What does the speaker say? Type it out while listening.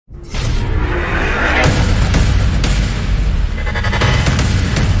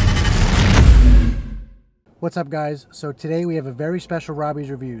What's up, guys? So today we have a very special Robbie's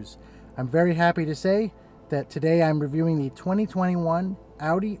Reviews. I'm very happy to say that today I'm reviewing the 2021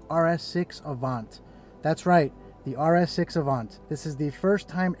 Audi RS6 Avant. That's right, the RS6 Avant. This is the first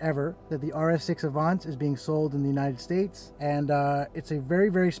time ever that the RS6 Avant is being sold in the United States, and it's a very,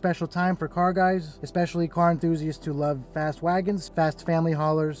 very special time for car guys, especially car enthusiasts who love fast wagons, fast family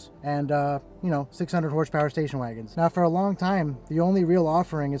haulers, and 600 horsepower station wagons. Now, for a long time, the only real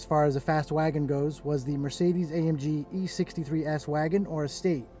offering as far as a fast wagon goes was the Mercedes-AMG E63S wagon or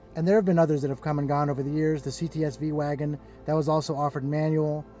Estate. And there have been others that have come and gone over the years. The CTS-V wagon, that was also offered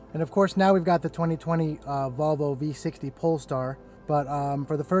manual. And of course, now we've got the 2020 Volvo V60 Polestar. But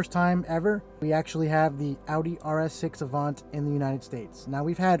for the first time ever, we actually have the Audi RS6 Avant in the United States. Now,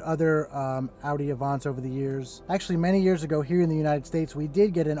 we've had other Audi Avants over the years. Actually, many years ago here in the United States, we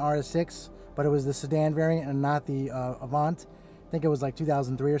did get an RS6, but it was the sedan variant and not the Avant. I think it was like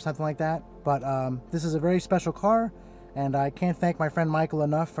 2003 or something like that. But this is a very special car, and I can't thank my friend Michael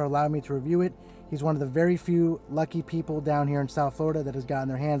enough for allowing me to review it. He's one of the very few lucky people down here in South Florida that has gotten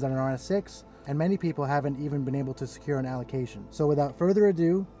their hands on an RS6, and many people haven't even been able to secure an allocation. So without further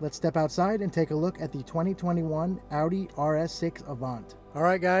ado, let's step outside and take a look at the 2021 Audi RS6 Avant. All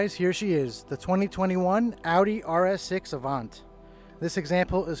right, guys, here she is, the 2021 Audi RS6 Avant. This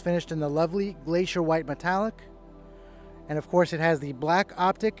example is finished in the lovely glacier white metallic, and of course it has the black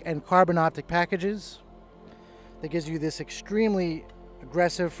optic and carbon optic packages that gives you this extremely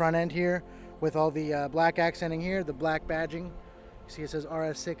aggressive front end here with all the black accenting here, the black badging. You see it says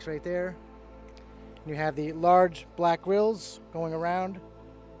RS6 right there. You have the large black grills going around.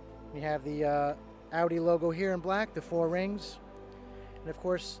 You have the Audi logo here in black, the 4 rings. And of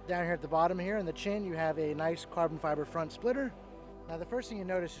course, down here at the bottom here in the chin, you have a nice carbon fiber front splitter. Now, the first thing you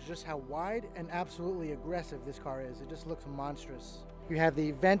notice is just how wide and absolutely aggressive this car is. It just looks monstrous. You have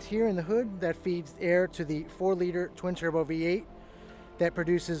the vent here in the hood that feeds air to the 4-liter twin-turbo V8 that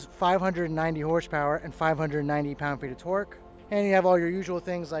produces 590 horsepower and 590 pound-feet of torque. And you have all your usual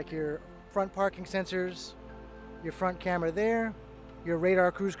things like your front parking sensors, your front camera there, your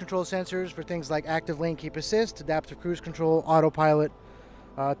radar cruise control sensors for things like active lane keep assist, adaptive cruise control, autopilot,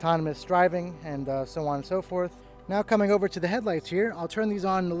 autonomous driving, and so on and so forth. Now, coming over to the headlights here, I'll turn these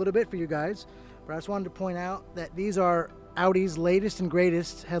on in a little bit for you guys, but I just wanted to point out that these are Audi's latest and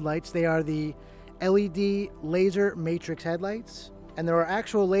greatest headlights. They are the LED laser matrix headlights, and there are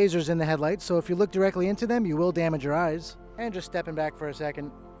actual lasers in the headlights, so if you look directly into them, you will damage your eyes. And just stepping back for a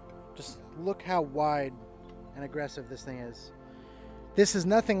second, just look how wide and aggressive this thing is. This is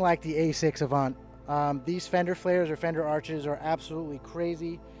nothing like the A6 Avant. These fender flares or fender arches are absolutely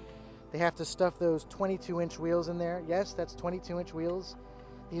crazy. They have to stuff those 22-inch wheels in there. Yes, that's 22-inch wheels.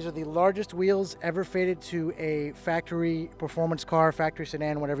 These are the largest wheels ever fitted to a factory performance car, factory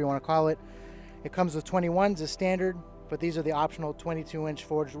sedan, whatever you want to call it. It comes with 21s as standard, but these are the optional 22-inch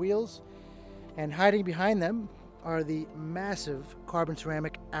forged wheels. And hiding behind them are the massive carbon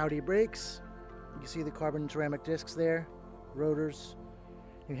ceramic Audi brakes. You can see the carbon ceramic discs there, rotors.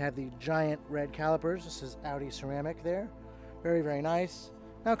 You have the giant red calipers. This is Audi ceramic there. Very, very nice.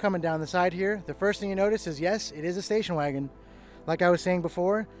 Now, coming down the side here, the first thing you notice is, yes, it is a station wagon. Like I was saying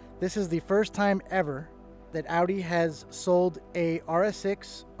before, this is the first time ever that Audi has sold a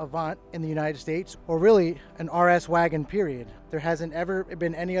RS6 Avant in the United States, or really an RS wagon, period. There hasn't ever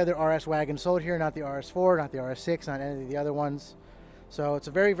been any other RS wagon sold here, not the RS4, not the RS6, not any of the other ones. So it's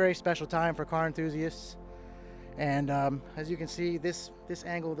a very, very special time for car enthusiasts. And as you can see, this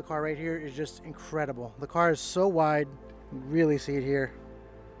angle of the car right here is just incredible. The car is so wide, you really see it here.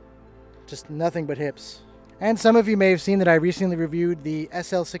 Just nothing but hips. And some of you may have seen that I recently reviewed the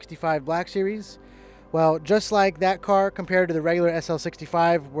SL65 Black Series. Well, just like that car compared to the regular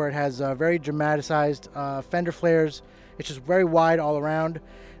SL65, where it has very dramatized fender flares, it's just very wide all around.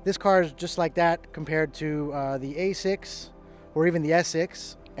 This car is just like that compared to the A6 or even the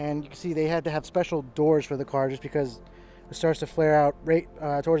S6. And you can see they had to have special doors for the car just because it starts to flare out right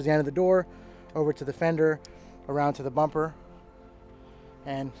towards the end of the door, over to the fender, around to the bumper.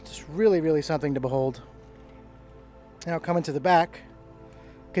 And just really, really something to behold. Now, coming to the back,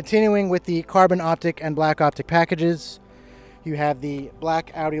 continuing with the carbon optic and black optic packages, you have the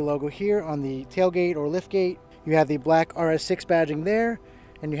black Audi logo here on the tailgate or liftgate. You have the black RS6 badging there,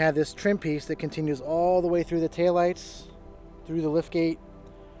 and you have this trim piece that continues all the way through the taillights, through the liftgate,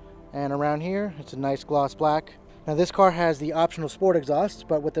 and around here. It's a nice gloss black. Now, this car has the optional sport exhaust,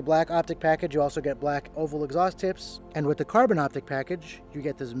 but with the black optic package, you also get black oval exhaust tips. And with the carbon optic package, you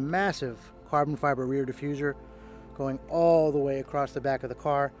get this massive carbon fiber rear diffuser going all the way across the back of the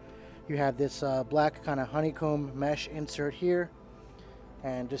car. You have this black kind of honeycomb mesh insert here.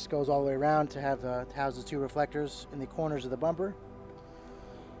 and just goes all the way around to have house the two reflectors in the corners of the bumper.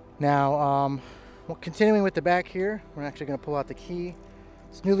 Now, continuing with the back here, we're actually going to pull out the key.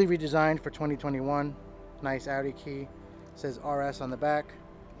 It's newly redesigned for 2021. Nice Audi key. It says RS on the back.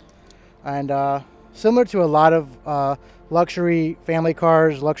 And similar to a lot of luxury family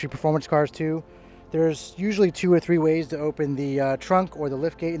cars, luxury performance cars too, there's usually 2 or 3 ways to open the trunk or the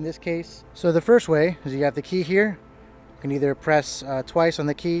liftgate in this case. So the first way is you have the key here. You can either press twice on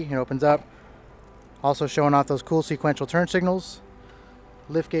the key, it opens up. Also showing off those cool sequential turn signals.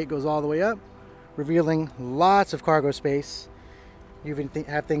 Liftgate goes all the way up, revealing lots of cargo space. You even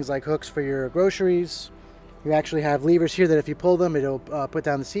have things like hooks for your groceries. You actually have levers here that if you pull them, it'll put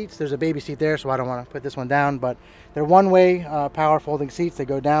down the seats. There's a baby seat there, so I don't want to put this one down, but they're one-way power folding seats that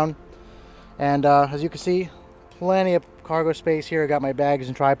go down. And as you can see, plenty of cargo space here. I got my bags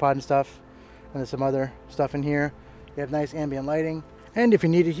and tripod and stuff, and there's some other stuff in here. You have nice ambient lighting. And if you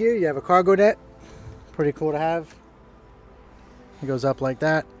need it here, you have a cargo net. Pretty cool to have. It goes up like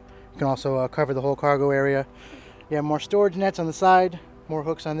that. You can also cover the whole cargo area. You have more storage nets on the side, more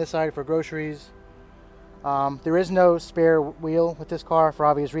hooks on this side for groceries. There is no spare wheel with this car for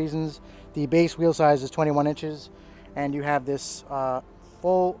obvious reasons. The base wheel size is 21 inches, and you have this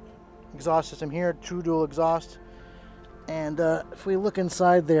full exhaust system here, true dual exhaust. And if we look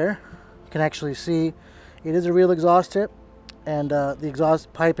inside there, you can actually see it is a real exhaust tip, and the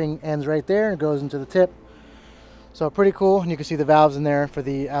exhaust piping ends right there and goes into the tip. So pretty cool, and you can see the valves in there for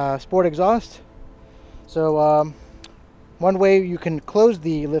the sport exhaust. So one way you can close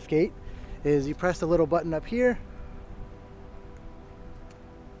the liftgate is you press the little button up here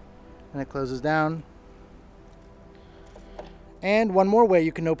and it closes down. And one more way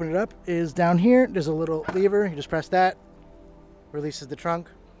you can open it up is down here. There's a little lever, you just press that, releases the trunk.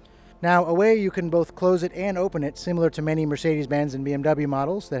 Now a way you can both close it and open it, similar to many Mercedes-Benz and BMW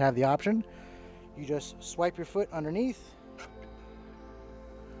models that have the option, you just swipe your foot underneath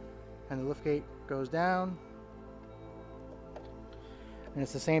and the liftgate goes down. And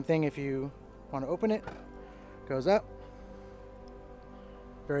it's the same thing if you want to open it. Goes up.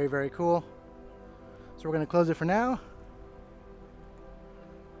 Very, very cool. So we're going to close it for now.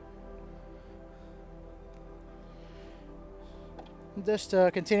 Just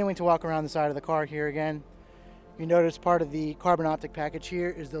continuing to walk around the side of the car here again. You notice part of the carbon optic package here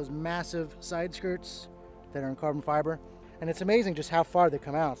is those massive side skirts that are in carbon fiber. And it's amazing just how far they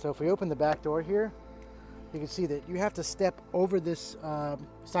come out. So if we open the back door here, you can see that you have to step over this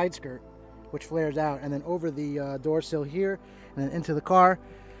side skirt, which flares out, and then over the door sill here, and then into the car.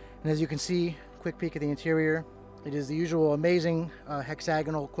 And as you can see, quick peek at the interior, it is the usual amazing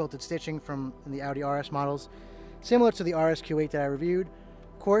hexagonal quilted stitching from the Audi RS models, similar to the RS Q8 that I reviewed.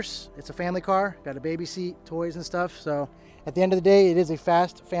 Of course, it's a family car, got a baby seat, toys and stuff, so at the end of the day, it is a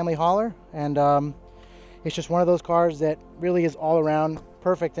fast family hauler, and it's just one of those cars that really is all around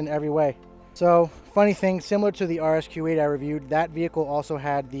perfect in every way. So, funny thing, similar to the RS Q8 I reviewed, that vehicle also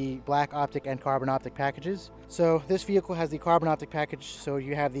had the black optic and carbon optic packages. So this vehicle has the carbon optic package, so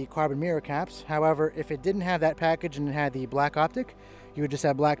you have the carbon mirror caps. However, if it didn't have that package and it had the black optic, you would just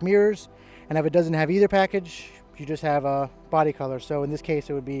have black mirrors. And if it doesn't have either package, you just have a body color. So in this case,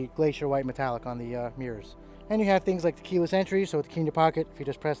 it would be glacier white metallic on the mirrors. And you have things like the keyless entry, so with the key in your pocket, if you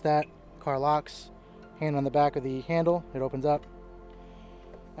just press that, car locks. Hand on the back of the handle, it opens up.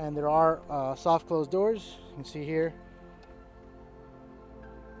 And there are soft closed doors, you can see here.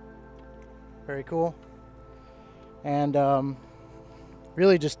 Very cool. And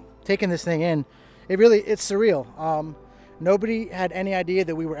really just taking this thing in, it's surreal. Nobody had any idea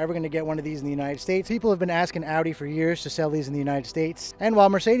that we were ever going to get one of these in the United States. People have been asking Audi for years to sell these in the United States. And while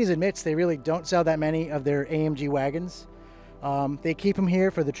Mercedes admits they really don't sell that many of their AMG wagons, they keep them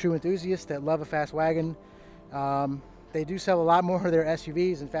here for the true enthusiasts that love a fast wagon. They do sell a lot more of their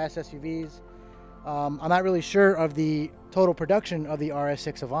SUVs and fast SUVs. I'm not really sure of the total production of the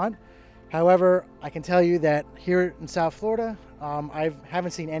RS6 Avant. However, I can tell you that here in South Florida, I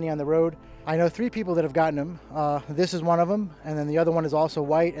haven't seen any on the road. I know 3 people that have gotten them. This is one of them, and then the other one is also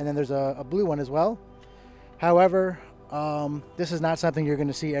white, and then there's a blue one as well. However, this is not something you're going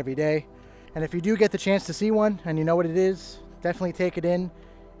to see every day. And if you do get the chance to see one and you know what it is, definitely take it in.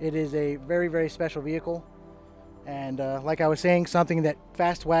 It is a very, very special vehicle. And like I was saying, something that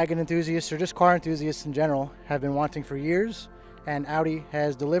fast wagon enthusiasts or just car enthusiasts in general have been wanting for years, and Audi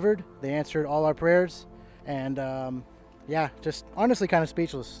has delivered. They answered all our prayers, and yeah, just honestly kind of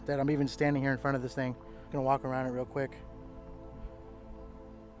speechless that I'm even standing here in front of this thing. I'm gonna walk around it real quick.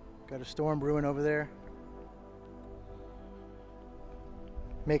 Got a storm brewing over there.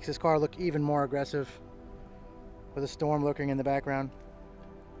 Makes this car look even more aggressive with a storm lurking in the background.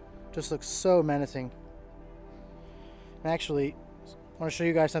 Just looks so menacing. Actually, I want to show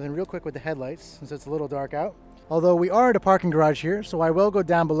you guys something real quick with the headlights, since it's a little dark out. Although we are at a parking garage here, so I will go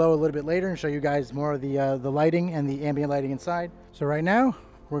down below a little bit later and show you guys more of the lighting and the ambient lighting inside. So right now,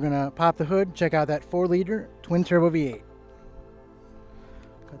 we're gonna pop the hood, check out that 4-liter twin turbo V8.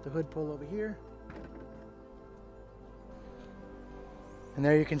 Got the hood pulled over here. And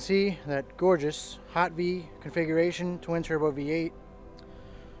there you can see that gorgeous Hot V configuration twin turbo V8.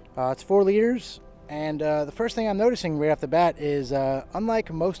 It's 4 liters. And the first thing I'm noticing right off the bat is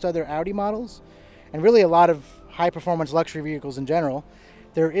unlike most other Audi models, and really a lot of high-performance luxury vehicles in general,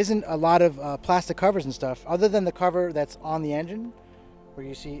 there isn't a lot of plastic covers and stuff, other than the cover that's on the engine, where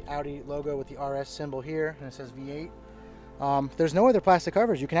you see Audi logo with the RS symbol here, and it says V8. There's no other plastic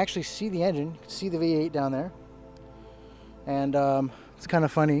covers. You can actually see the engine, you can see the V8 down there. And it's kind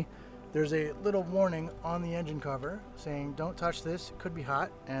of funny. There's a little warning on the engine cover saying, "Don't touch this, it could be hot."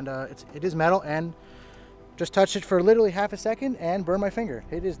 And it is metal, and just touched it for literally half a second and burned my finger.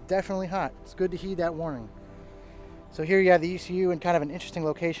 It is definitely hot. It's good to heed that warning. So here you have the ECU in kind of an interesting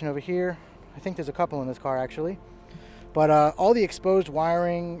location over here. I think there's a couple in this car actually. But all the exposed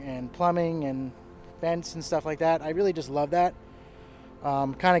wiring and plumbing and vents and stuff like that, I really just love that.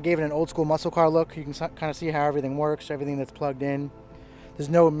 Kind of gave it an old school muscle car look. You can kind of see how everything works, everything that's plugged in. There's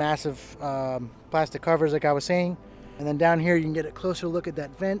no massive plastic covers like I was saying. And then down here you can get a closer look at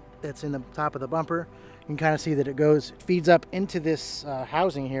that vent that's in the top of the bumper. You can kind of see that it feeds up into this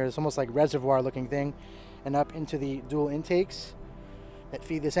housing here. It's almost like reservoir looking thing, and up into the dual intakes that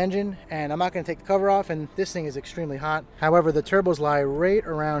feed this engine. And I'm not going to take the cover off, and this thing is extremely hot. However, the turbos lie right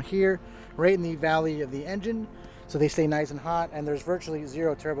around here, right in the valley of the engine, so they stay nice and hot, and there's virtually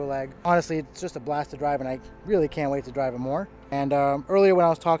zero turbo lag. Honestly, it's just a blast to drive, and I really can't wait to drive it more. And earlier when I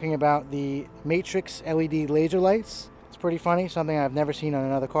was talking about the Matrix LED laser lights, it's pretty funny, something I've never seen on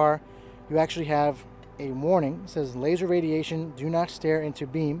another car. You actually have a warning. It says laser radiation, do not stare into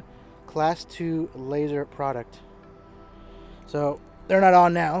beam, class 2 laser product. So they're not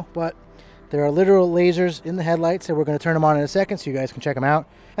on now, but there are literal lasers in the headlights, and we're going to turn them on in a second so you guys can check them out.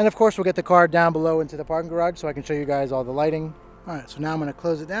 And of course, we'll get the car down below into the parking garage so I can show you guys all the lighting. All right, so now I'm going to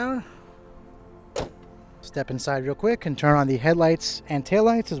close it down, step inside real quick, and turn on the headlights and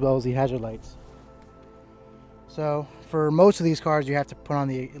taillights as well as the hazard lights. So for most of these cars, you have to put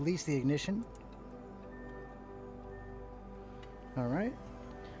on at least the ignition. All right.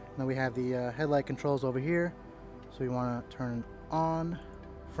 Then we have the headlight controls over here. So we want to turn on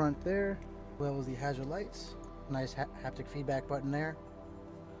front there, as well as the hazard lights. Nice haptic feedback button there.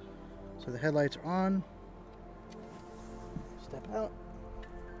 So the headlights are on. Step out.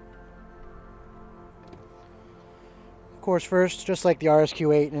 Of course, first, just like the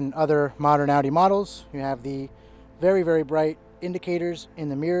RSQ8 and other modern Audi models, you have the very, very bright indicators in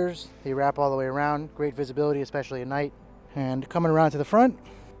the mirrors. They wrap all the way around. Great visibility, especially at night. And coming around to the front,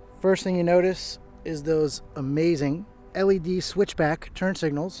 first thing you notice is those amazing LED switchback turn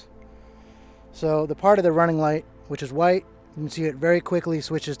signals. So the part of the running light, which is white, you can see it very quickly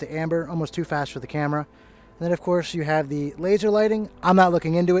switches to amber, almost too fast for the camera. And then of course you have the laser lighting. I'm not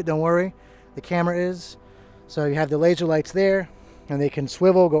looking into it, don't worry. The camera is. So you have the laser lights there, and they can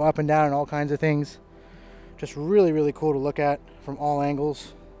swivel, go up and down, and all kinds of things. Just really, really cool to look at from all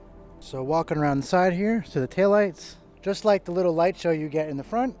angles. So walking around the side here to the taillights, just like the little light show you get in the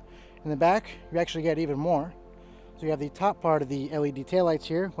front, in the back, you actually get even more. So you have the top part of the LED taillights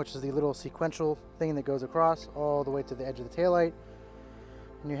here, which is the little sequential thing that goes across all the way to the edge of the taillight.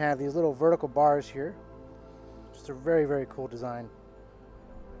 And you have these little vertical bars here. Just a very, very cool design.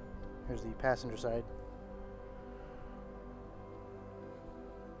 Here's the passenger side.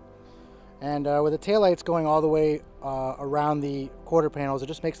 And with the taillights going all the way around the quarter panels, it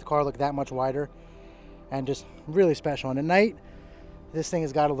just makes the car look that much wider and just really special. And at night, this thing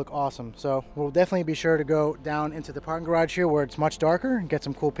has got to look awesome. So we'll definitely be sure to go down into the parking garage here where it's much darker and get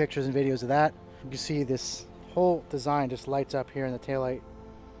some cool pictures and videos of that. You can see this whole design just lights up here in the taillight.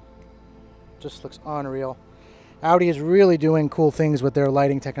 Just looks unreal. Audi is really doing cool things with their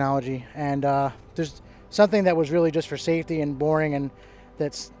lighting technology. And there's something that was really just for safety and boring and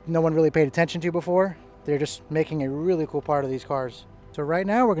that's no one really paid attention to before. They're just making a really cool part of these cars. So right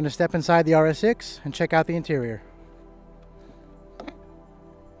now we're going to step inside the RS6 and check out the interior.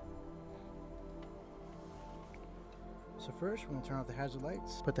 So first we're going to turn off the hazard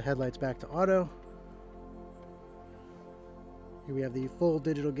lights, put the headlights back to auto. Here we have the full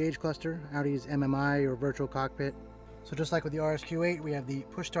digital gauge cluster, Audi's MMI or virtual cockpit. So just like with the RSQ8, we have the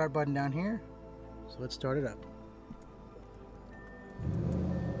push start button down here. So let's start it up.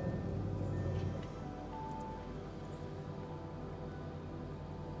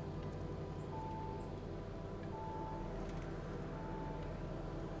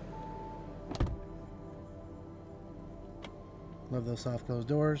 Love those soft closed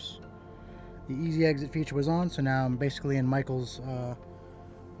doors. The easy exit feature was on, so now I'm basically in Michael's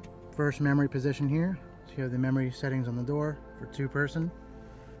first memory position here. So you have the memory settings on the door for 2-person.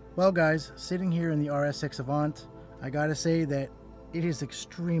 Well guys, sitting here in the RS6 Avant, I gotta say that it is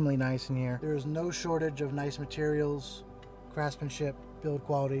extremely nice in here. There is no shortage of nice materials, craftsmanship, build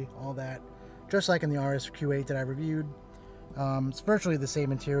quality, all that. Just like in the RSQ8 that I reviewed. It's virtually the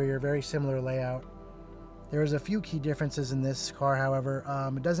same interior, very similar layout. There's a few key differences in this car, however.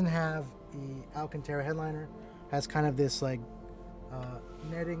 It doesn't have the Alcantara headliner. It has kind of this like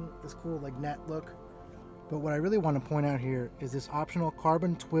netting, this cool like net look. But what I really want to point out here is this optional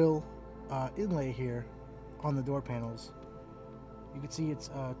carbon twill inlay here on the door panels. You can see it's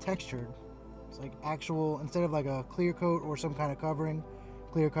textured. It's like actual, instead of like a clear coat or some kind of covering,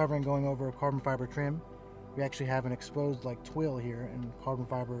 clear covering going over a carbon fiber trim, we actually have an exposed like twill here and carbon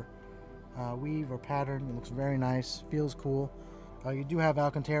fiber weave or pattern. It looks very nice, feels cool. You do have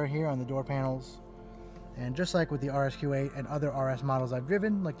Alcantara here on the door panels, and just like with the RSQ8 and other RS models I've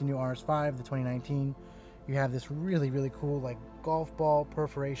driven, like the new RS5, the 2019, you have this really cool like golf ball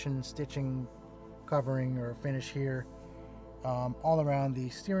perforation stitching covering or finish here all around the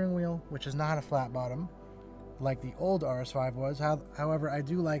steering wheel, which is not a flat bottom like the old RS5 was. However, I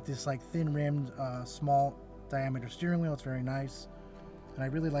do like this like thin rimmed small diameter steering wheel. It's very nice, and I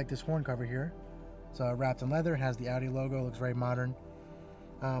really like this horn cover here. It's wrapped in leather. It has the Audi logo. Looks very modern.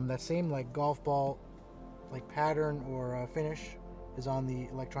 That same like golf ball like pattern or finish is on the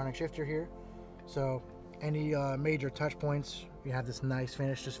electronic shifter here. So any major touch points, you have this nice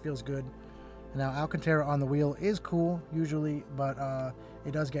finish. Just feels good. Now Alcantara on the wheel is cool usually, but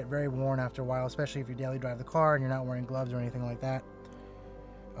it does get very worn after a while, especially if you daily drive the car and you're not wearing gloves or anything like that.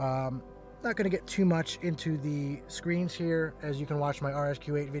 Not going to get too much into the screens here, as you can watch my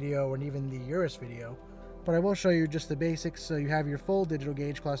RSQ8 video and even the Urus video, but I will show you just the basics. So you have your full digital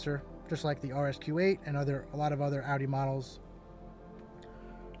gauge cluster, just like the RSQ8 and a lot of other Audi models.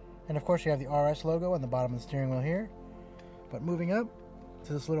 And of course you have the RS logo on the bottom of the steering wheel here. But moving up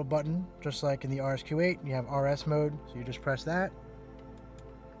to this little button, just like in the RSQ8, you have RS mode, so you just press that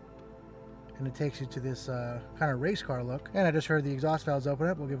and it takes you to this kind of race car look. And I just heard the exhaust valves open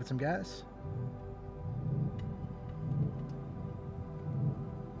up. We'll give it some gas.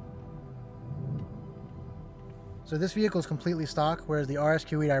 So this vehicle is completely stock, whereas the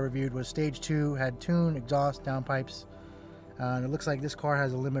RSQ8 I reviewed was stage 2, had tune, exhaust, downpipes, and it looks like this car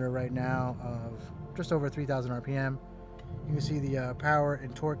has a limiter right now of just over 3,000 RPM. You can see the power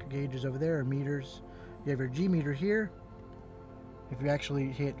and torque gauges over there, and meters. You have your G meter here. If you actually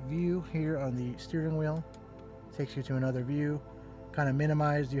hit view here on the steering wheel, it takes you to another view. Kind of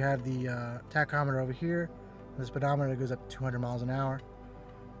minimized, you have the tachometer over here. The speedometer goes up to 200 miles an hour.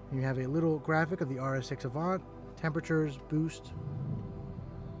 You have a little graphic of the RS6 Avant, temperatures, boost,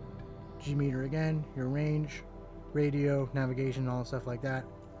 G meter again, your range, radio, navigation, all stuff like that.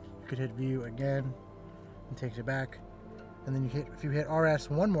 You could hit view again, and takes you back. And then if you hit RS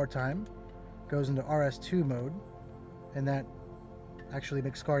one more time, it goes into RS2 mode, and that actually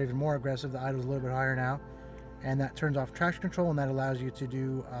makes the car even more aggressive. The idle's a little bit higher now, and that turns off traction control, and that allows you to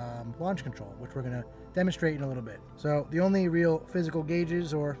do launch control, which we're going to demonstrate in a little bit. So the only real physical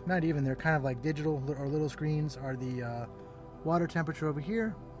gauges, or not even, they're kind of like digital or little screens, are the water temperature over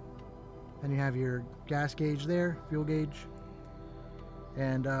here. Then you have your gas gauge there, fuel gauge,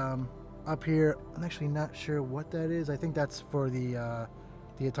 and up here, I'm actually not sure what that is. I think that's for the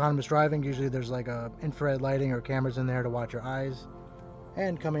autonomous driving. Usually there's like a infrared lighting or cameras in there to watch your eyes.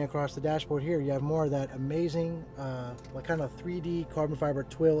 And coming across the dashboard here, you have more of that amazing like kind of 3D carbon fiber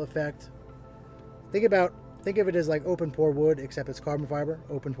twill effect. Think of it as like open pore wood, except it's carbon fiber,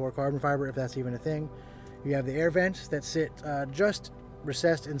 open pore carbon fiber, if that's even a thing. You have the air vents that sit just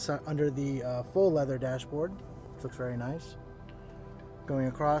recessed inside under the full leather dashboard, which looks very nice. Going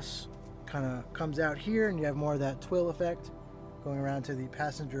across, kind of comes out here, and you have more of that twill effect going around to the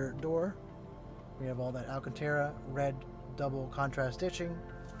passenger door. We have all that Alcantara red double contrast stitching,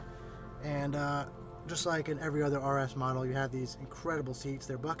 and just like in every other RS model, you have these incredible seats.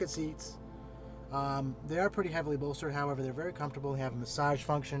 They're bucket seats. They are pretty heavily bolstered, however they're very comfortable. They have a massage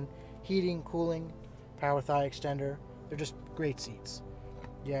function, heating, cooling, power thigh extender. They're just great seats.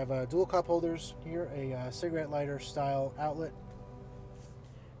 You have dual cup holders here, a cigarette lighter style outlet.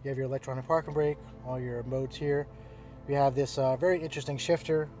 You have your electronic parking brake, all your modes here. You have this very interesting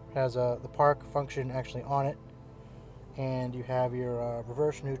shifter, has the park function actually on it. And you have your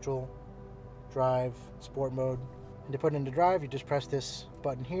reverse, neutral, drive, sport mode. And to put it into drive, you just press this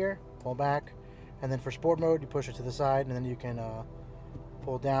button here, pull back. And then for sport mode, you push it to the side, and then you can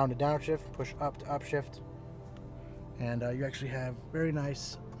pull down to downshift, push up to upshift. And you actually have very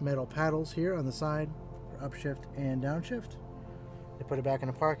nice metal paddles here on the side for upshift and downshift. To put it back in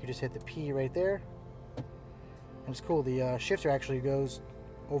the park, you just hit the P right there. And it's cool, the shifter actually goes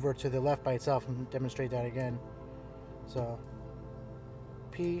over to the left by itself, and demonstrate that again. So,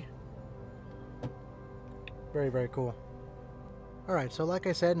 P. Very, very cool. Alright, so like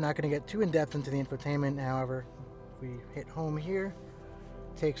I said, not going to get too in-depth into the infotainment. However, if we hit home here,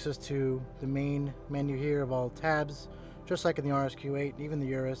 it takes us to the main menu here of all tabs, just like in the RSQ8 and even the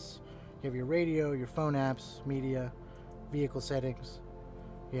Urus. You have your radio, your phone apps, media, vehicle settings.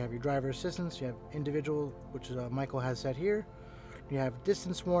 You have your driver assistance, you have individual, which Michael has set here. You have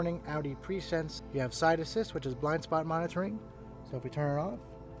distance warning, Audi Presense. You have side assist, which is blind spot monitoring. So if we turn it off,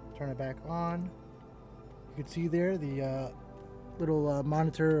 turn it back on, you can see there the little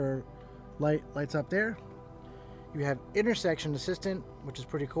monitor or lights up there. You have intersection assistant, which is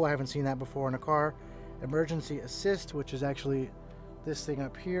pretty cool. I haven't seen that before in a car. Emergency assist, which is actually this thing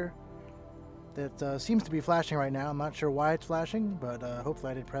up here that seems to be flashing right now. I'm not sure why it's flashing, but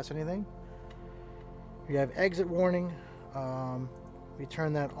hopefully I didn't press anything. You have exit warning. We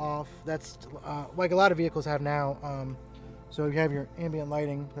turn that off. That's like a lot of vehicles have now. So you have your ambient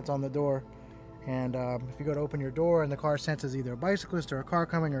lighting that's on the door, and if you go to open your door and the car senses either a bicyclist or a car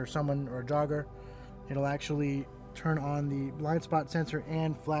coming or someone or a jogger, it'll actually turn on the blind spot sensor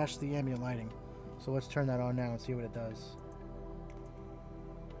and flash the ambient lighting. So let's turn that on now and see what it does.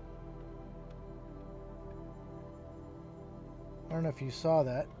 I don't know if you saw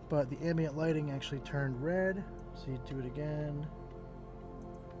that, but the ambient lighting actually turned red. So you do it again.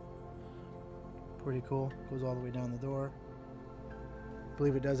 Pretty cool. Goes all the way down the door. I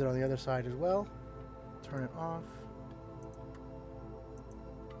believe it does it on the other side as well. Turn it off.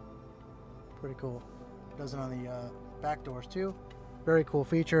 Pretty cool. Does it on the back doors too. Very cool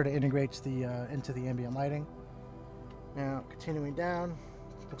feature. It integrates the into the ambient lighting. Now continuing down,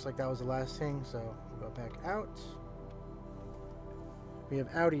 looks like that was the last thing, so we'll go back out. We have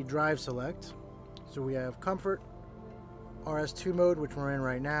Audi Drive Select. So we have Comfort, RS2 mode, which we're in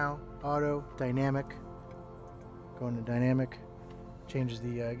right now, Auto, Dynamic. Going to Dynamic, changes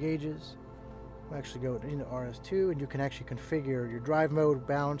the gauges. We'll actually go into RS2, and you can actually configure your drive mode,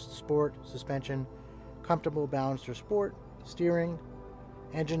 balanced, sport, suspension, comfortable, balanced, or sport, steering,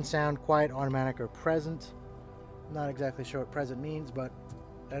 engine sound, quiet, automatic, or present. Not exactly sure what present means, but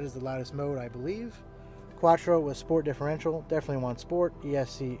that is the loudest mode, I believe. Quattro with sport differential, definitely want sport,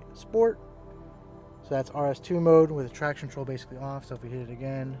 ESC sport. So that's RS2 mode with the traction control basically off. So if we hit it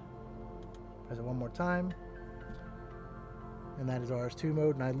again, press it one more time, and that is RS2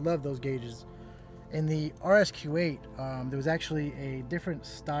 mode. And I love those gauges. In the RSQ8, there was actually a different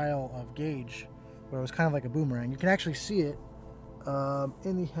style of gauge where it was kind of like a boomerang. You can actually see it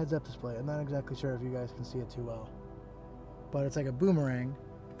in the heads-up display. I'm not exactly sure if you guys can see it too well, but it's like a boomerang.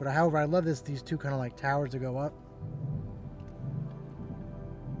 But however, I love these two kind of like towers that go up.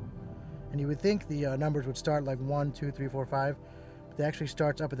 And you would think the numbers would start like 1, 2, 3, 4, 5, but they actually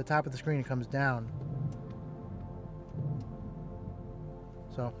starts up at the top of the screen and comes down.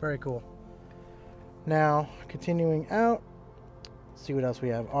 So very cool. Now continuing out, let's see what else we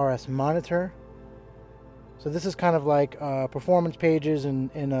have. RS Monitor. So this is kind of like performance pages in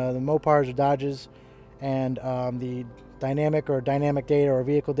the Mopars or Dodges, and the dynamic data or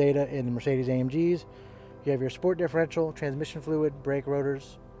vehicle data in the Mercedes AMGs. You have your sport differential, transmission fluid, brake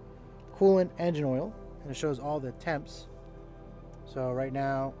rotors, coolant, engine oil, and it shows all the temps. So right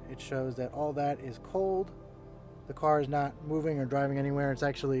now it shows that all that is cold. The car is not moving or driving anywhere. It's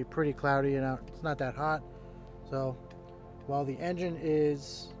actually pretty cloudy and it's not that hot. So while the engine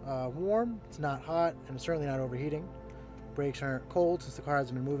is warm, it's not hot and it's certainly not overheating. Brakes aren't cold since the car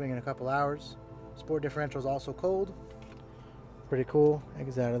hasn't been moving in a couple hours. Sport differential is also cold. Pretty cool.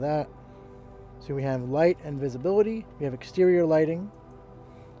 Exit out of that. So we have light and visibility. We have exterior lighting,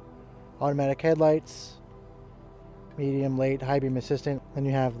 automatic headlights, medium, late, high beam assistant. Then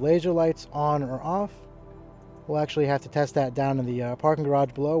you have laser lights on or off. We'll actually have to test that down in the parking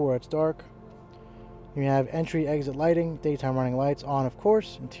garage below where it's dark. You have entry exit lighting, daytime running lights on, of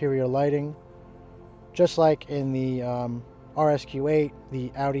course, interior lighting. Just like in the RSQ8,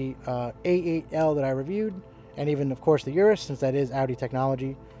 the Audi A8L that I reviewed, and even, of course, the Urus, since that is Audi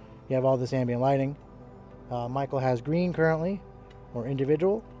technology. You have all this ambient lighting. Michael has green currently, or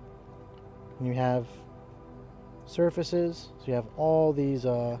individual. And you have surfaces, so you have all these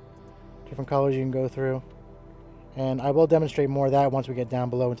different colors you can go through. And I will demonstrate more of that once we get down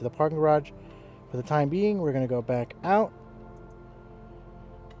below into the parking garage. For the time being, we're going to go back out.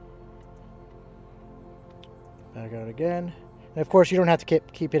 Back out again. And of course, you don't have to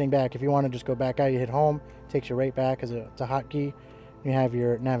keep hitting back. If you want to just go back out, you hit home. It takes you right back as it's a hotkey. You have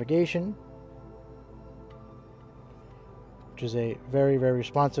your navigation, which is a very, very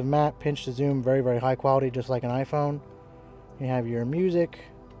responsive map. Pinch to zoom, very, very high quality, just like an iPhone. You have your music,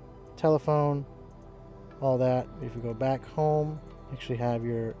 telephone, all that. If you go back home, you actually have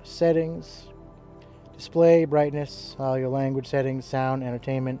your settings, display, brightness, all your language settings, sound,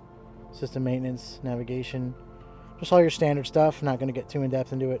 entertainment, system maintenance, navigation, just all your standard stuff. Not going to get too in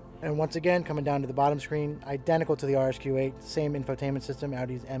depth into it. And once again, coming down to the bottom screen, identical to the RSQ8, same infotainment system,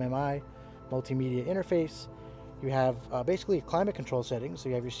 Audi's MMI, multimedia interface. You have basically climate control settings. So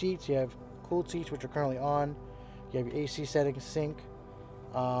you have your seats, you have cooled seats, which are currently on. You have your AC settings, sync,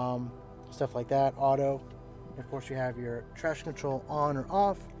 stuff like that, auto. And of course, you have your traction control on or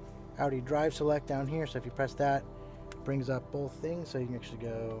off. Audi Drive Select down here. So if you press that, it brings up both things. So you can actually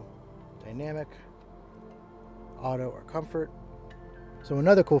go dynamic, auto, or comfort. So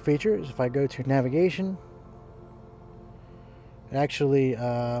another cool feature is if I go to navigation, it actually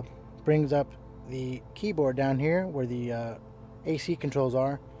brings up the keyboard down here where the AC controls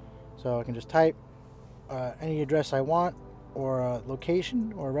are. So I can just type any address I want, or a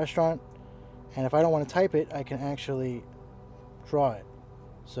location, or a restaurant. And if I don't want to type it, I can actually draw it.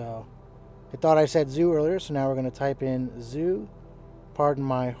 So I thought I said zoo earlier, so now we're going to type in zoo. Pardon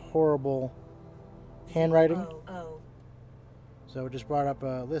my horrible handwriting. So it just brought up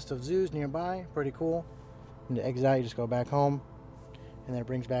a list of zoos nearby. Pretty cool. And to exit out, you just go back home, and then it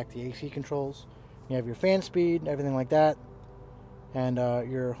brings back the AC controls. You have your fan speed, everything like that, and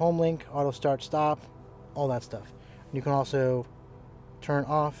your home link, auto start, stop, all that stuff. And you can also turn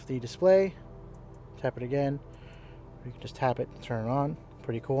off the display. Tap it again. Or you can just tap it and turn it on.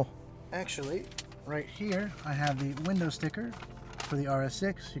 Pretty cool. Actually, right here, I have the window sticker for the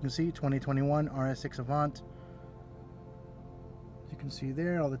RS6. You can see 2021 RS6 Avant. You can see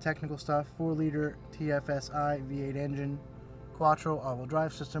there all the technical stuff. 4-liter TFSI V8 engine, quattro all-wheel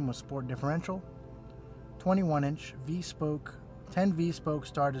drive system with sport differential, 21-inch V-spoke, 10 V-spoke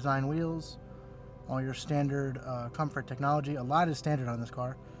star design wheels, all your standard comfort technology. A lot is standard on this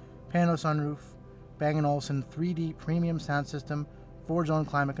car. Pano sunroof, Bang & Olufsen 3D premium sound system, 4-zone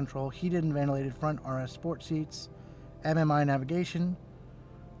climate control, heated and ventilated front RS sport seats, MMI navigation,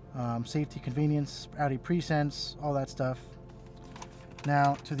 safety, convenience, Audi Presense, all that stuff.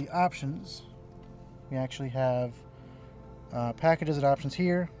 Now to the options, we actually have packages and options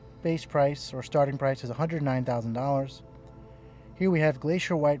here. Base price or starting price is $109,000. Here we have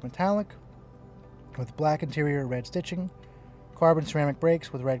glacier white metallic with black interior, red stitching. Carbon ceramic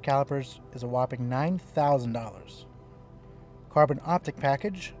brakes with red calipers is a whopping $9,000. Carbon optic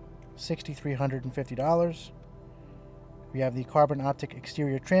package, $6,350. We have the carbon optic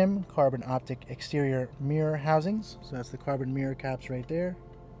exterior trim, carbon optic exterior mirror housings. So that's the carbon mirror caps right there.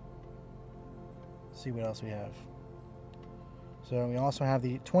 Let's see what else we have. So we also have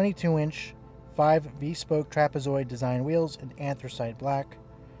the 22-inch 5 V-spoke trapezoid design wheels in anthracite black.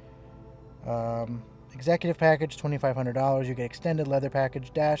 Executive package, $2,500. You get extended leather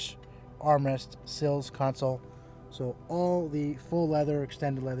package, dash, armrest, sills, console. So all the full leather,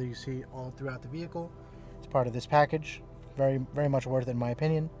 extended leather you see all throughout the vehicle is part of this package. Very, very much worth it in my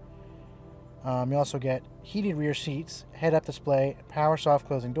opinion. You also get heated rear seats, head-up display, power soft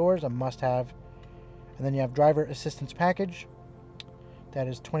closing doors, a must-have. And then you have driver assistance package. That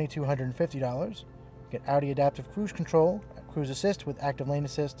is $2,250. You get Audi adaptive cruise control, cruise assist with active lane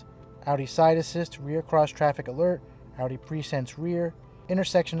assist, Audi side assist, rear cross traffic alert, Audi Presense rear,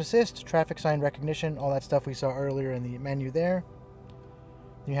 intersection assist, traffic sign recognition, all that stuff we saw earlier in the menu there.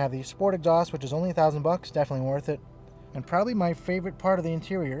 You have the sport exhaust, which is only $1,000, definitely worth it. And probably my favorite part of the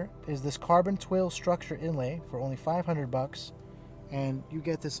interior is this carbon twill structure inlay for only $500. And you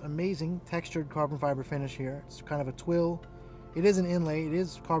get this amazing textured carbon fiber finish here. It's kind of a twill. It is an inlay, it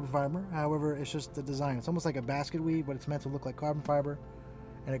is carbon fiber, however, it's just the design. It's almost like a basket weave, but it's meant to look like carbon fiber.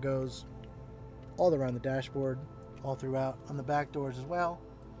 And it goes all around the dashboard, all throughout, on the back doors as well.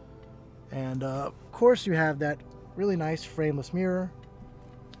 And of course you have that really nice frameless mirror.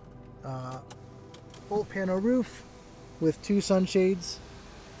 Full pano roof with 2 sunshades.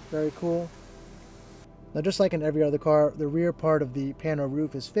 Very cool. Now just like in every other car, the rear part of the pano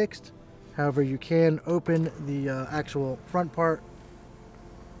roof is fixed. However, you can open the actual front part.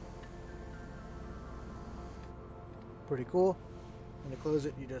 Pretty cool. And to close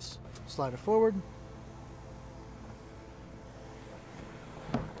it, you just slide it forward.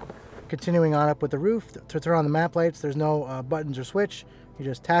 Continuing on up with the roof, to turn on the map lights, there's no buttons or switch. You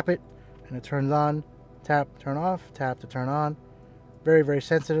just tap it and it turns on. Tap, turn off, tap to turn on. Very, very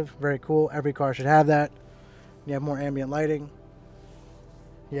sensitive, very cool. Every car should have that. You have more ambient lighting.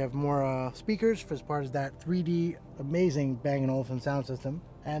 You have more speakers as part of that 3D amazing Bang & Olufsen sound system.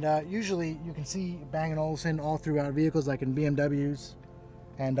 And usually you can see Bang & Olufsen all throughout vehicles, like in BMWs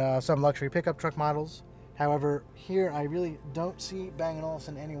and some luxury pickup truck models. However, here I really don't see Bang &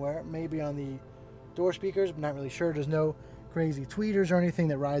 Olufsen anywhere. Maybe on the door speakers, but not really sure. There's no crazy tweeters or anything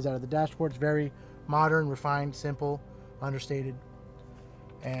that rise out of the dashboard. It's very modern, refined, simple, understated.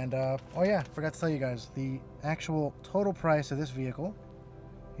 And oh yeah, forgot to tell you guys, the actual total price of this vehicle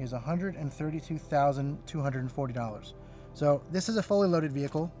is $132,240. So this is a fully loaded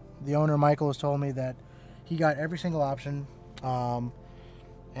vehicle. The owner, Michael, has told me that he got every single option, and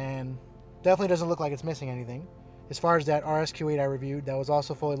definitely doesn't look like it's missing anything. As far as that RSQ8 I reviewed, that was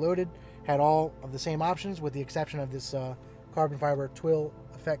also fully loaded, had all of the same options with the exception of this carbon fiber twill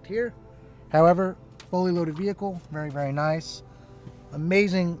effect here. However, fully loaded vehicle, very, very nice.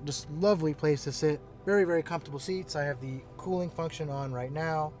 Amazing, just lovely place to sit. Very, very comfortable seats. I have the cooling function on right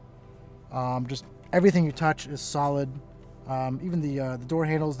now. Just everything you touch is solid. Even the door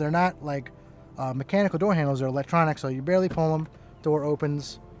handles, they're not like mechanical door handles, they're electronic, so you barely pull them, door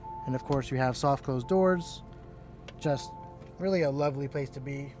opens, and of course you have soft closed doors. Just really a lovely place to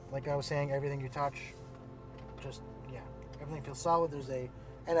be. Like I was saying, everything you touch, just, yeah, everything feels solid. There's a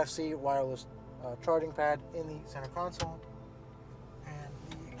NFC wireless charging pad in the center console.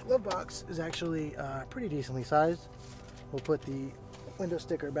 Glove box is actually pretty decently sized. We'll put the window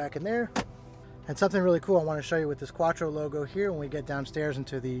sticker back in there. And something really cool I want to show you with this Quattro logo here when we get downstairs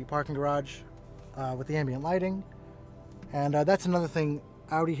into the parking garage with the ambient lighting. And that's another thing.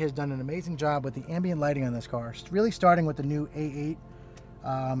 Audi has done an amazing job with the ambient lighting on this car. Really starting with the new A8.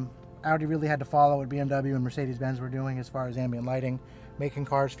 Audi really had to follow what BMW and Mercedes-Benz were doing as far as ambient lighting, making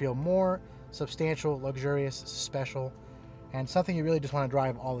cars feel more substantial, luxurious, special, and something you really just want to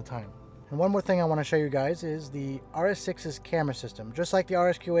drive all the time. And one more thing I want to show you guys is the RS6's camera system. Just like the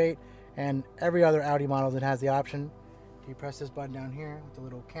RSQ8 and every other Audi model that has the option, you press this button down here with the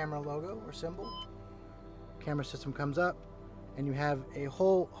little camera logo or symbol. Camera system comes up and you have a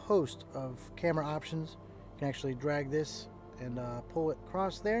whole host of camera options. You can actually drag this and pull it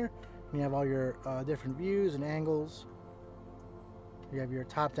across there. And you have all your different views and angles. You have your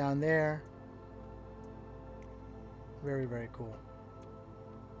top down there. Very, very cool.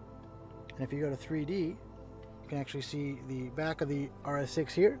 And if you go to 3D, you can actually see the back of the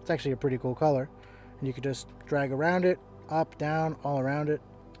RS6 here. It's actually a pretty cool color. And you can just drag around it, up, down, all around it.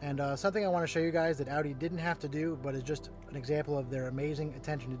 And something I want to show you guys that Audi didn't have to do, but is just an example of their amazing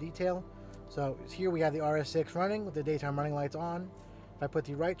attention to detail. So here we have the RS6 running with the daytime running lights on. If I put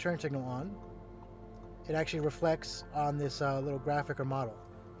the right turn signal on, it actually reflects on this little graphic or model.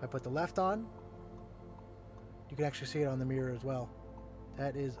 If I put the left on, you can actually see it on the mirror as well.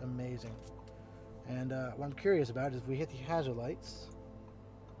 That is amazing. And what I'm curious about is if we hit the hazard lights.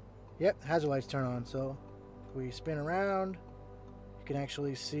 Yep, hazard lights turn on. So if we spin around, you can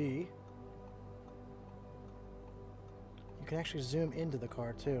actually see. You can actually zoom into the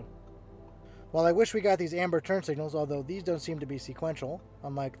car too. While I wish we got these amber turn signals, although these don't seem to be sequential,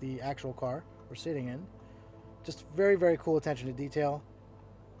 unlike the actual car we're sitting in. Just very, very cool attention to detail.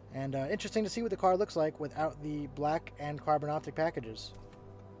 And interesting to see what the car looks like without the black and carbon optic packages.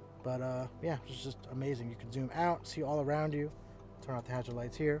 But yeah, it's just amazing. You can zoom out, see all around you. Turn off the hazard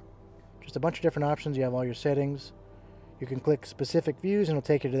lights here. Just a bunch of different options. You have all your settings. You can click specific views and it'll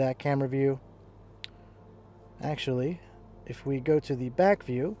take you to that camera view. Actually, if we go to the back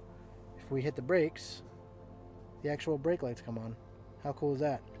view, if we hit the brakes, the actual brake lights come on. How cool is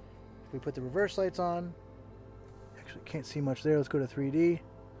that? If we put the reverse lights on, actually can't see much there. Let's go to 3D.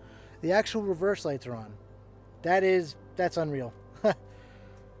 The actual reverse lights are on. That's unreal. a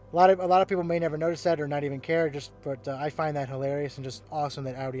lot of people may never notice that or not even care. But I find that hilarious and just awesome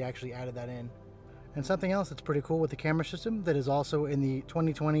that Audi actually added that in. And something else that's pretty cool with the camera system that is also in the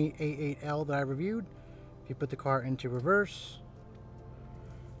 2020 A8L that I reviewed. If you put the car into reverse,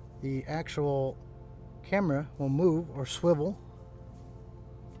 the actual camera will move or swivel.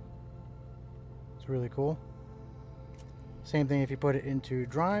 It's really cool. Same thing if you put it into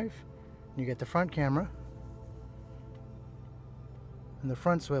drive. You get the front camera and the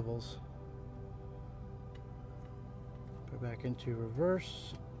front swivels. Put back into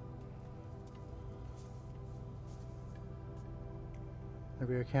reverse. The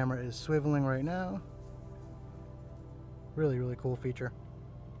rear camera is swiveling right now. Really, really cool feature.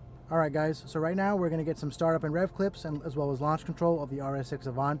 Alright guys, so right now we're going to get some startup and rev clips and as well as launch control of the RS6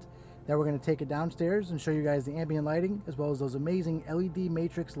 Avant. Then we're going to take it downstairs and show you guys the ambient lighting as well as those amazing LED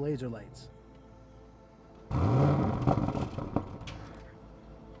matrix laser lights.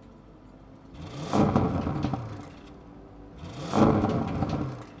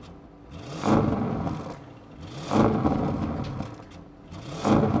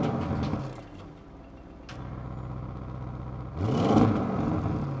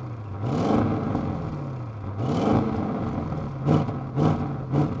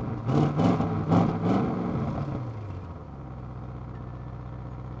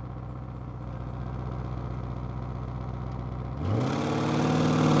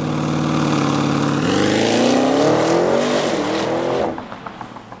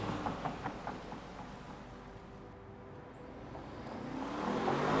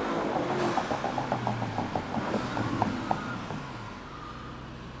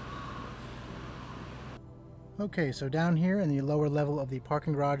 Okay, so down here in the lower level of the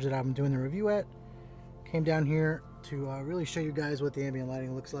parking garage that I'm doing the review at, came down here to really show you guys what the ambient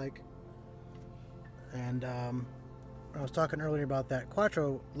lighting looks like. And I was talking earlier about that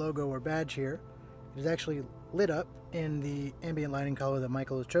Quattro logo or badge here. It is actually lit up in the ambient lighting color that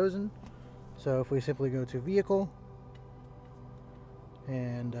Michael has chosen. So if we simply go to vehicle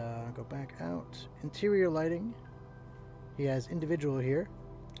and go back out, interior lighting, he has individual here.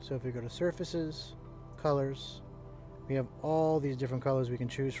 So if we go to surfaces, colors, we have all these different colors we can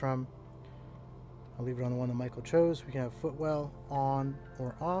choose from. I'll leave it on the one that Michael chose. We can have footwell on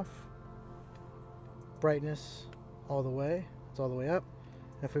or off, brightness all the way, it's all the way up.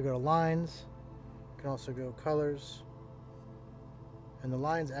 And if we go to lines, we can also go colors, and the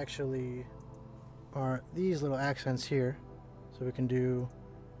lines actually are these little accents here. So we can do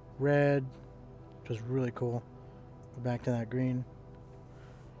red, which is really cool. Go back to that green.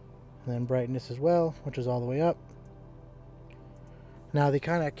 And then brightness as well, which is all the way up. Now the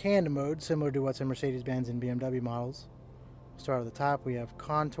kind of canned mode, similar to what's in Mercedes-Benz and BMW models. Start at the top, we have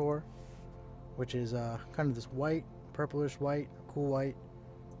contour, which is kind of this white, purplish white, cool white.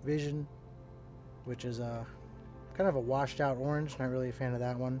 Vision, which is kind of a washed out orange, not really a fan of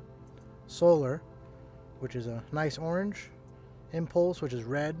that one. Solar, which is a nice orange. Impulse, which is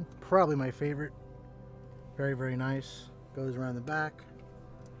red, probably my favorite. Very, very nice. Goes around the back.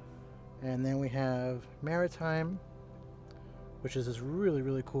 And then we have Maritime, which is this really,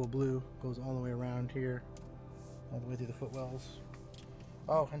 really cool blue. Goes all the way around here, all the way through the footwells.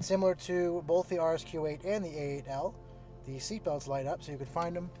 Oh, and similar to both the RSQ8 and the A8L, the seatbelts light up so you can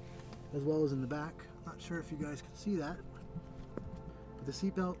find them, as well as in the back. Not sure if you guys can see that, but the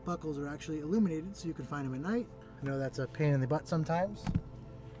seatbelt buckles are actually illuminated so you can find them at night. I know that's a pain in the butt sometimes.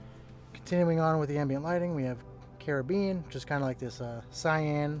 Continuing on with the ambient lighting, we have Caribbean, which is kind of like this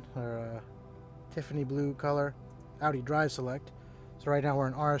cyan or Tiffany blue color. Audi Drive Select. So right now we're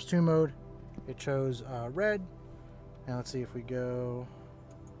in RS2 mode. It chose red. Now let's see if we go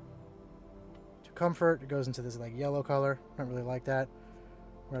to comfort. It goes into this like yellow color. I don't really like that.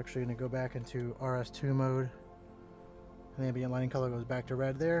 We're actually going to go back into RS2 mode. And the ambient lighting color goes back to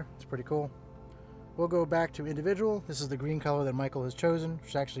red there. It's pretty cool. We'll go back to individual. This is the green color that Michael has chosen, which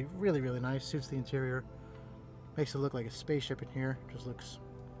is actually really, really nice. Suits the interior. Makes it look like a spaceship in here. Just looks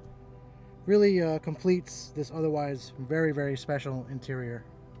really completes this otherwise very, very special interior.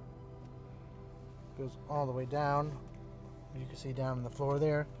 Goes all the way down. You can see down on the floor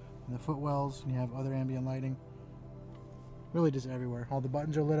there, and the footwells, and you have other ambient lighting. Really just everywhere. All the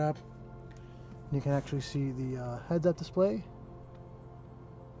buttons are lit up. And you can actually see the heads-up display.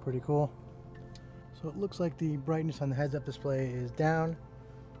 Pretty cool. So it looks like the brightness on the heads-up display is down.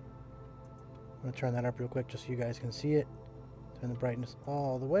 I'm going to turn that up real quick just so you guys can see it. Turn the brightness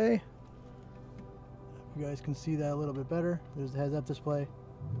all the way. You guys can see that a little bit better. There's the heads-up display.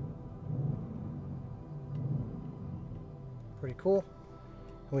 Pretty cool.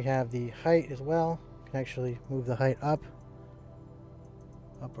 We have the height as well. You can actually move the height up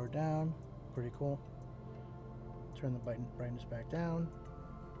or down. Pretty cool. Turn the brightness back down.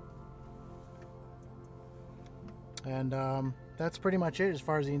 And that's pretty much it as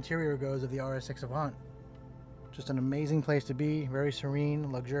far as the interior goes of the RS6 Avant. Just an amazing place to be. Very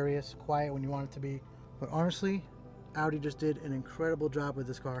serene, luxurious, quiet when you want it to be. But honestly, Audi just did an incredible job with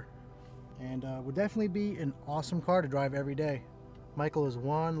this car. And would definitely be an awesome car to drive every day. Michael is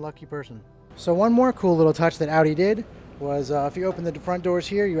one lucky person. So one more cool little touch that Audi did was if you open the front doors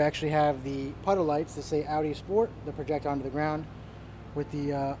here, you actually have the puddle lights that say Audi Sport that project onto the ground, with the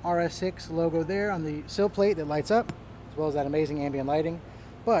RS6 logo there on the sill plate that lights up, as well as that amazing ambient lighting.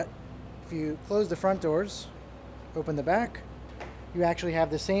 But if you close the front doors, open the back, you actually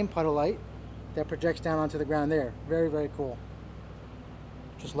have the same puddle light that projects down onto the ground there. Very, very cool.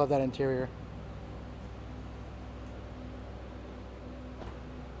 Just love that interior.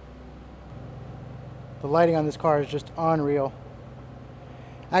 The lighting on this car is just unreal.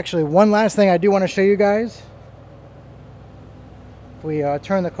 Actually, one last thing I do want to show you guys. If we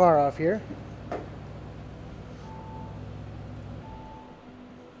turn the car off here.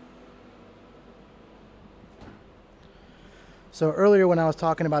 So earlier when I was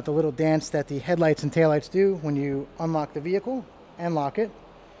talking about the little dance that the headlights and taillights do when you unlock the vehicle and lock it.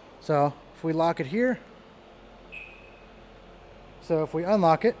 So if we lock it here, so if we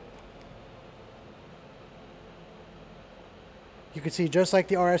unlock it, you can see just like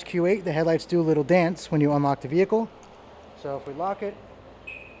the RSQ8, the headlights do a little dance when you unlock the vehicle. So if we lock it,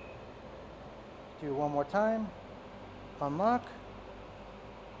 do one more time, unlock.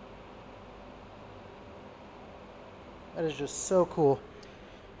 That is just so cool.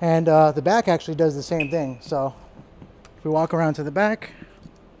 And the back actually does the same thing. So if we walk around to the back,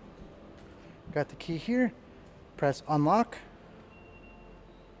 got the key here, press unlock.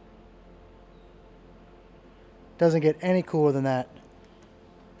 Doesn't get any cooler than that.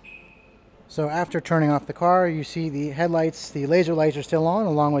 So after turning off the car, you see the headlights, the laser lights are still on,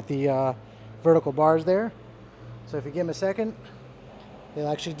 along with the vertical bars there. So if you give them a second, they'll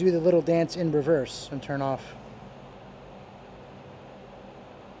actually do the little dance in reverse and turn off.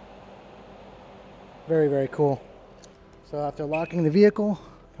 Very, very cool. So after locking the vehicle,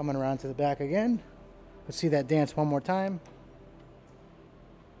 coming around to the back again, let's see that dance one more time.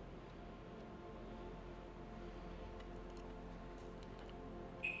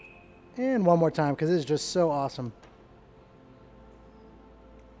 And one more time, because this is just so awesome.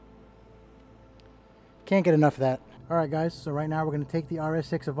 Can't get enough of that. Alright guys, so right now we're going to take the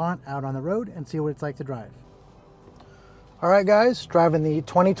RS6 Avant out on the road and see what it's like to drive. Alright guys, driving the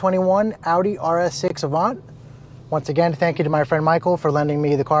 2021 Audi RS6 Avant. Once again, thank you to my friend Michael for lending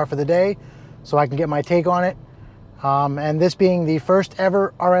me the car for the day so I can get my take on it. And this being the first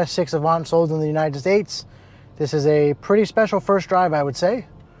ever RS6 Avant sold in the United States, this is a pretty special first drive, I would say.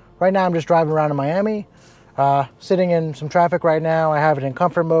 Right now I'm just driving around in Miami, sitting in some traffic right now. I have it in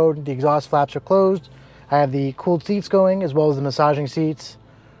comfort mode, the exhaust flaps are closed. I have the cooled seats going as well as the massaging seats.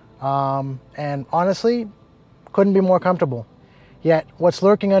 And honestly, couldn't be more comfortable. Yet what's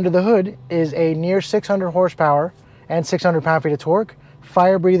lurking under the hood is a near 600 horsepower and 600 pound-feet of torque,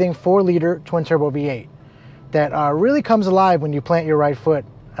 fire-breathing 4-liter twin-turbo V8 that really comes alive when you plant your right foot,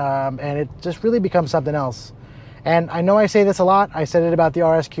 and it just really becomes something else. And I know I say this a lot. I said it about the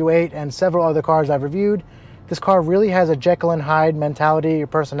RSQ8 and several other cars I've reviewed. This car really has a Jekyll and Hyde mentality or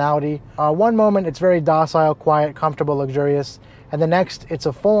personality. One moment it's very docile, quiet, comfortable, luxurious, and the next it's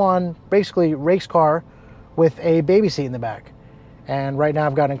a full-on, basically race car with a baby seat in the back. And right now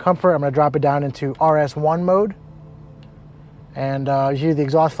I've got it in comfort. I'm going to drop it down into RS1 mode. And you hear the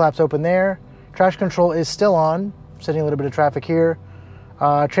exhaust flaps open there. Traction control is still on, sitting a little bit of traffic here.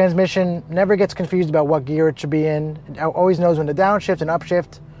 Transmission never gets confused about what gear it should be in. It always knows when to downshift and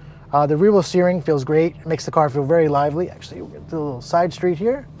upshift. The rear wheel steering feels great. It makes the car feel very lively. Actually, we'll do a little side street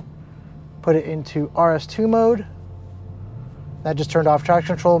here. Put it into RS2 mode. That just turned off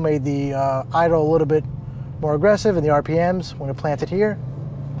traction control, made the idle a little bit more aggressive in the RPMs. I'm going to plant it here.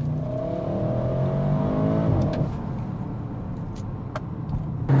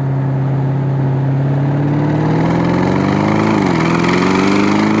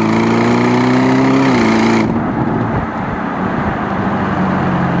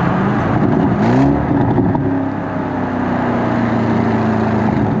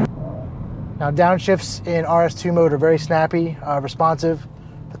 Now downshifts in RS2 mode are very snappy, responsive.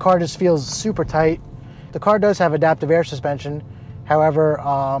 The car just feels super tight. The car does have adaptive air suspension. However,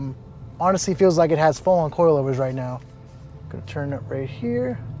 honestly feels like it has full-on coilovers right now. I'm gonna turn it right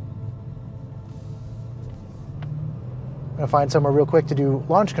here. I'm gonna find somewhere real quick to do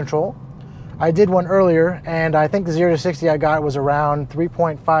launch control. I did one earlier, and I think the 0 to 60 I got was around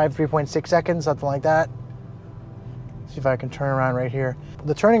 3.5, 3.6 seconds, something like that. See if I can turn around right here.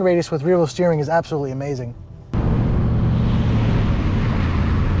 The turning radius with rear wheel steering is absolutely amazing.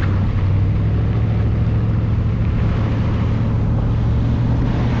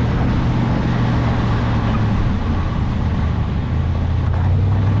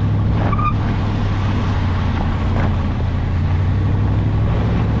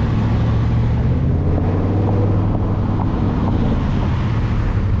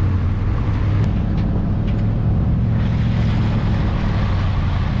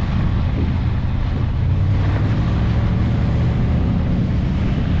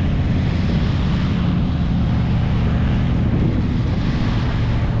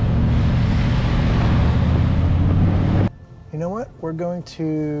 You know what? We're going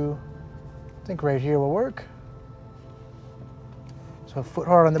to, I think right here will work. So foot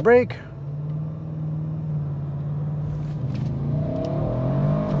hard on the brake.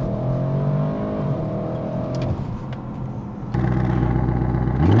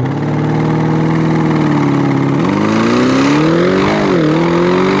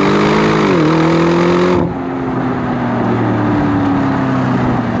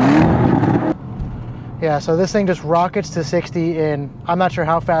 Yeah, so this thing just rockets to 60, and I'm not sure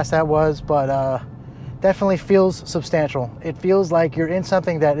how fast that was, but definitely feels substantial. It feels like you're in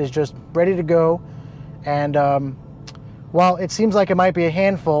something that is just ready to go. And while it seems like it might be a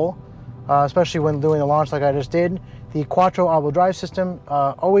handful, especially when doing the launch like I just did, the Quattro all-wheel drive system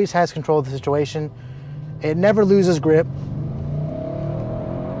always has control of the situation. It never loses grip.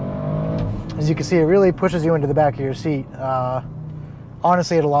 As you can see, it really pushes you into the back of your seat.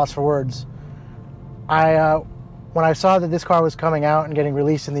 honestly at a loss for words. When I saw that this car was coming out and getting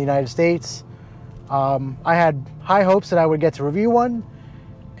released in the United States, I had high hopes that I would get to review one,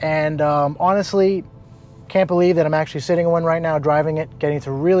 and honestly, can't believe that I'm actually sitting in one right now, driving it, getting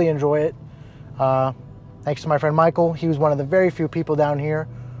to really enjoy it. Thanks to my friend Michael. He was one of the very few people down here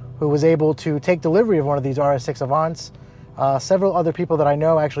who was able to take delivery of one of these RS6 Avants. Several other people that I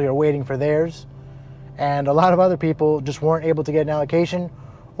know actually are waiting for theirs, and a lot of other people just weren't able to get an allocation,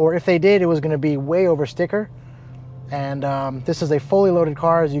 or if they did, it was going to be way over sticker. And this is a fully loaded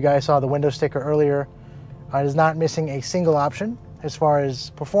car. As you guys saw the window sticker earlier, it is not missing a single option as far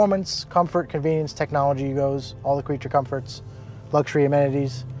as performance, comfort, convenience, technology goes, all the creature comforts, luxury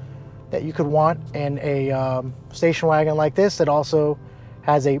amenities that you could want in a station wagon like this, that also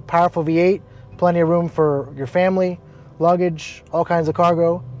has a powerful V8, plenty of room for your family, luggage, all kinds of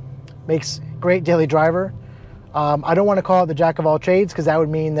cargo. Makes a great daily driver. I don't want to call it the jack of all trades, because that would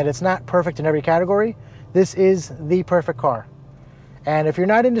mean that it's not perfect in every category. This is the perfect car. And if you're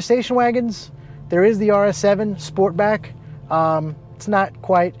not into station wagons, there is the RS7 Sportback. It's not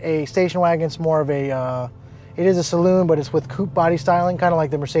quite a station wagon, it's more of a, it is a saloon, but it's with coupe body styling, kind of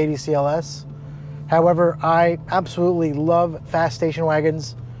like the Mercedes CLS. However, I absolutely love fast station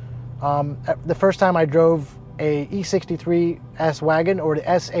wagons. The first time I drove a E63 S wagon, or the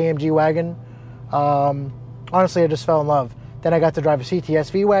S AMG wagon, honestly, I just fell in love. Then I got to drive a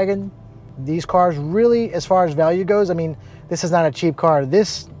CTSV wagon. These cars really, as far as value goes, I mean, this is not a cheap car.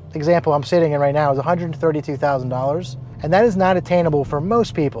 This example I'm sitting in right now is $132,000, and that is not attainable for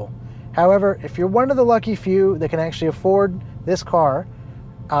most people. However, if you're one of the lucky few that can actually afford this car,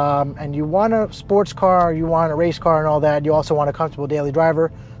 and you want a sports car, you want a race car and all that, you also want a comfortable daily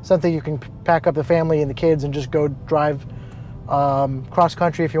driver, something you can pack up the family and the kids and just go drive cross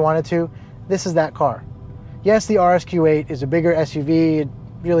country if you wanted to, this is that car. Yes, the RSQ8 is a bigger SUV. It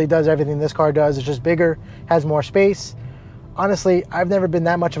really does everything this car does. It's just bigger, has more space. Honestly, I've never been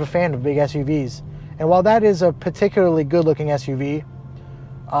that much of a fan of big SUVs. And while that is a particularly good-looking SUV,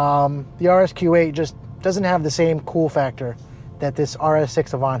 the RSQ8 just doesn't have the same cool factor that this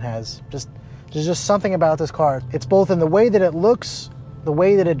RS6 Avant has. There's just something about this car. It's both in the way that it looks, the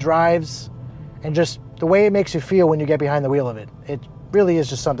way that it drives, and just the way it makes you feel when you get behind the wheel of it. It really is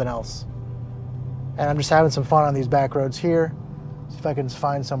just something else. And I'm just having some fun on these back roads here. See if I can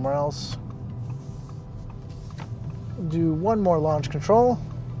find somewhere else. Do one more launch control.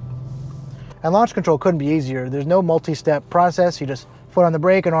 And launch control couldn't be easier. There's no multi-step process. You just foot on the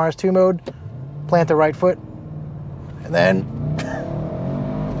brake in RS2 mode, plant the right foot, and then,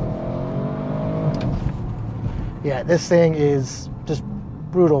 yeah, this thing is just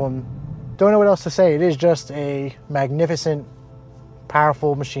brutal, and don't know what else to say. It is just a magnificent,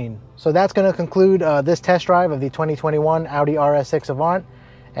 powerful machine. So that's going to conclude this test drive of the 2021 Audi RS6 Avant.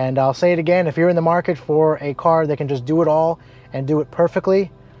 And I'll say it again, if you're in the market for a car that can just do it all and do it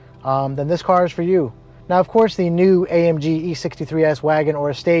perfectly, then this car is for you. Now, of course, the new AMG E63S wagon or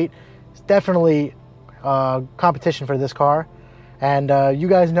estate is definitely competition for this car. And you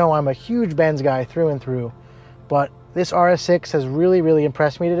guys know I'm a huge Benz guy through and through. But this RS6 has really, really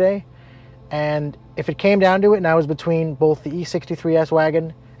impressed me today. And if it came down to it and I was between both the E63S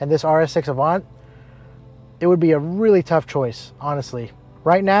wagon and this RS6 Avant, it would be a really tough choice, honestly.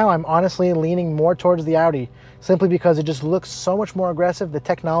 Right now, I'm honestly leaning more towards the Audi, simply because it just looks so much more aggressive. The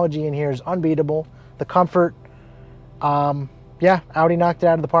technology in here is unbeatable. The comfort, yeah, Audi knocked it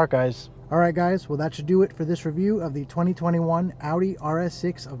out of the park, guys. All right, guys, well, that should do it for this review of the 2021 Audi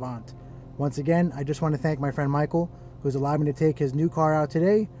RS6 Avant. Once again, I just want to thank my friend Michael, who's allowed me to take his new car out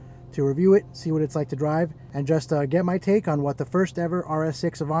today to review it, see what it's like to drive, and just get my take on what the first ever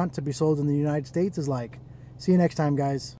RS6 Avant to be sold in the United States is like. See you next time, guys.